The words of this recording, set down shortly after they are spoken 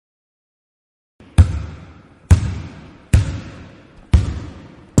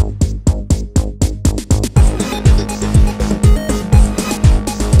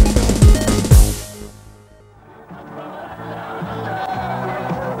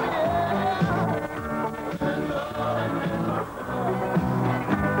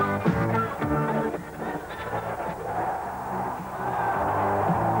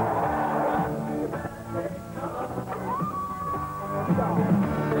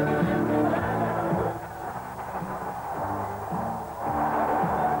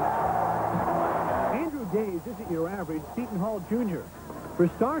Seton Hall Jr. For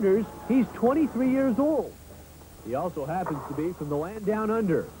starters, he's 23 years old. He also happens to be from the land down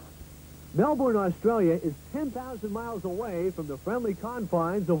under. Melbourne, Australia is 10,000 miles away from the friendly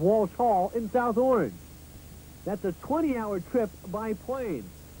confines of Walsh Hall in South Orange. That's a 20-hour trip by plane.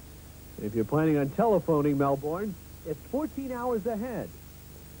 If you're planning on telephoning Melbourne, it's 14 hours ahead.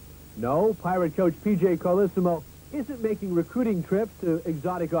 No, Pirate coach P.J. Carlissimo isn't making recruiting trips to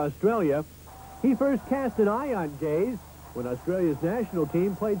exotic Australia. He first cast an eye on Gaze when Australia's national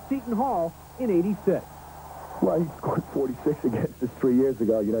team played Seton Hall in '86. Well, he scored 46 against us 3 years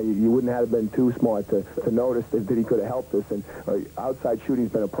ago. You know, you wouldn't have been too smart to notice that he could have helped us. And outside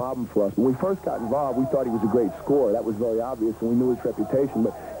shooting's been a problem for us. When we first got involved, we thought he was a great scorer. That was very obvious, and we knew his reputation.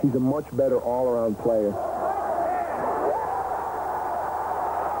 But he's a much better all-around player.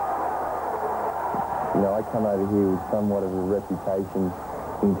 You know, I come over here with somewhat of a reputation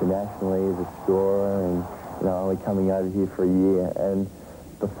internationally as a scorer, and you know, only coming over here for a year. And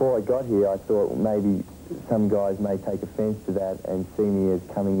before I got here, I thought maybe some guys may take offense to that and see me as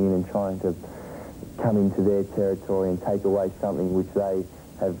coming in and trying to come into their territory and take away something which they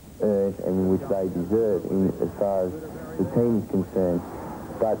have earned and which they deserve as far as the team is concerned.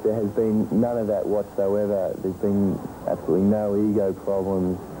 But there has been none of that whatsoever. There's been absolutely no ego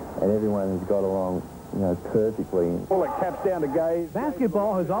problems, and everyone has got along, you know, perfectly. Well, it caps down to Gaze.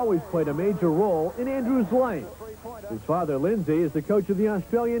 Basketball has always played a major role in Andrew's life. His father, Lindsay, is the coach of the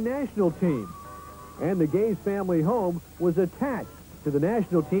Australian national team. And the Gaze family home was attached to the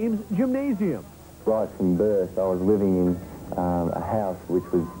national team's gymnasium. Right from birth, I was living in a house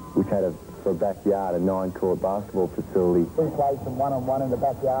which had for a backyard a 9-court basketball facility. We played some one-on-one in the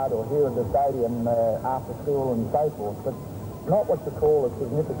backyard or here in the stadium after school and so forth, but not what you call a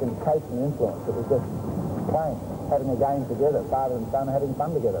significant coaching influence. It was just playing, having a game together, father and son having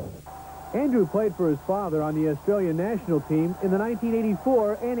fun together. Andrew played for his father on the Australian national team in the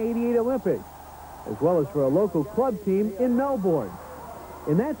 1984 and '88 Olympics, as well as for a local club team in Melbourne.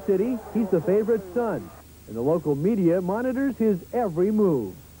 In that city, he's the favorite son, and the local media monitors his every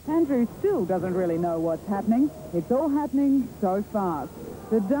move. Andrew still doesn't really know what's happening. It's all happening so fast.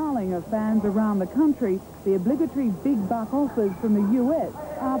 The darling of fans around the country, the obligatory big buck offers from the US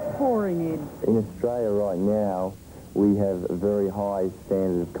are pouring in. In Australia right now, we have a very high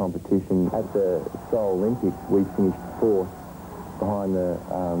standard of competition. At the Seoul Olympics, we finished 4th behind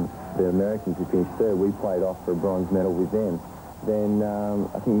the Americans who finished 3rd. We played off for a bronze medal with them. Then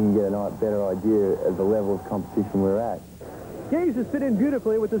I think you can get a better idea of the level of competition we're at. Gaze has fit in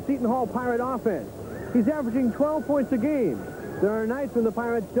beautifully with the Seton Hall Pirate offense. He's averaging 12 points a game. There are nights when the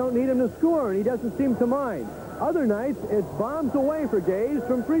Pirates don't need him to score, and he doesn't seem to mind. Other nights, it's bombs away for Gaze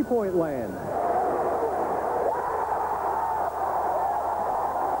from three-point land.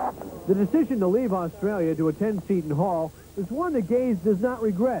 The decision to leave Australia to attend Seton Hall is one that Gaze does not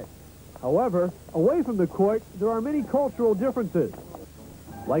regret. However, away from the court, there are many cultural differences.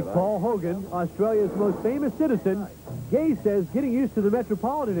 Like Paul Hogan, Australia's most famous citizen, Gaze says getting used to the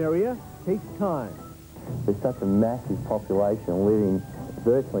metropolitan area takes time. There's such a massive population living,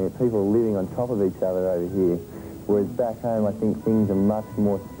 virtually, people are living on top of each other over here, whereas back home I think things are much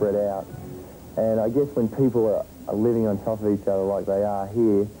more spread out. And I guess when people are living on top of each other like they are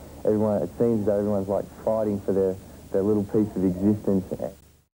here, it seems as though everyone's like fighting for their little piece of existence.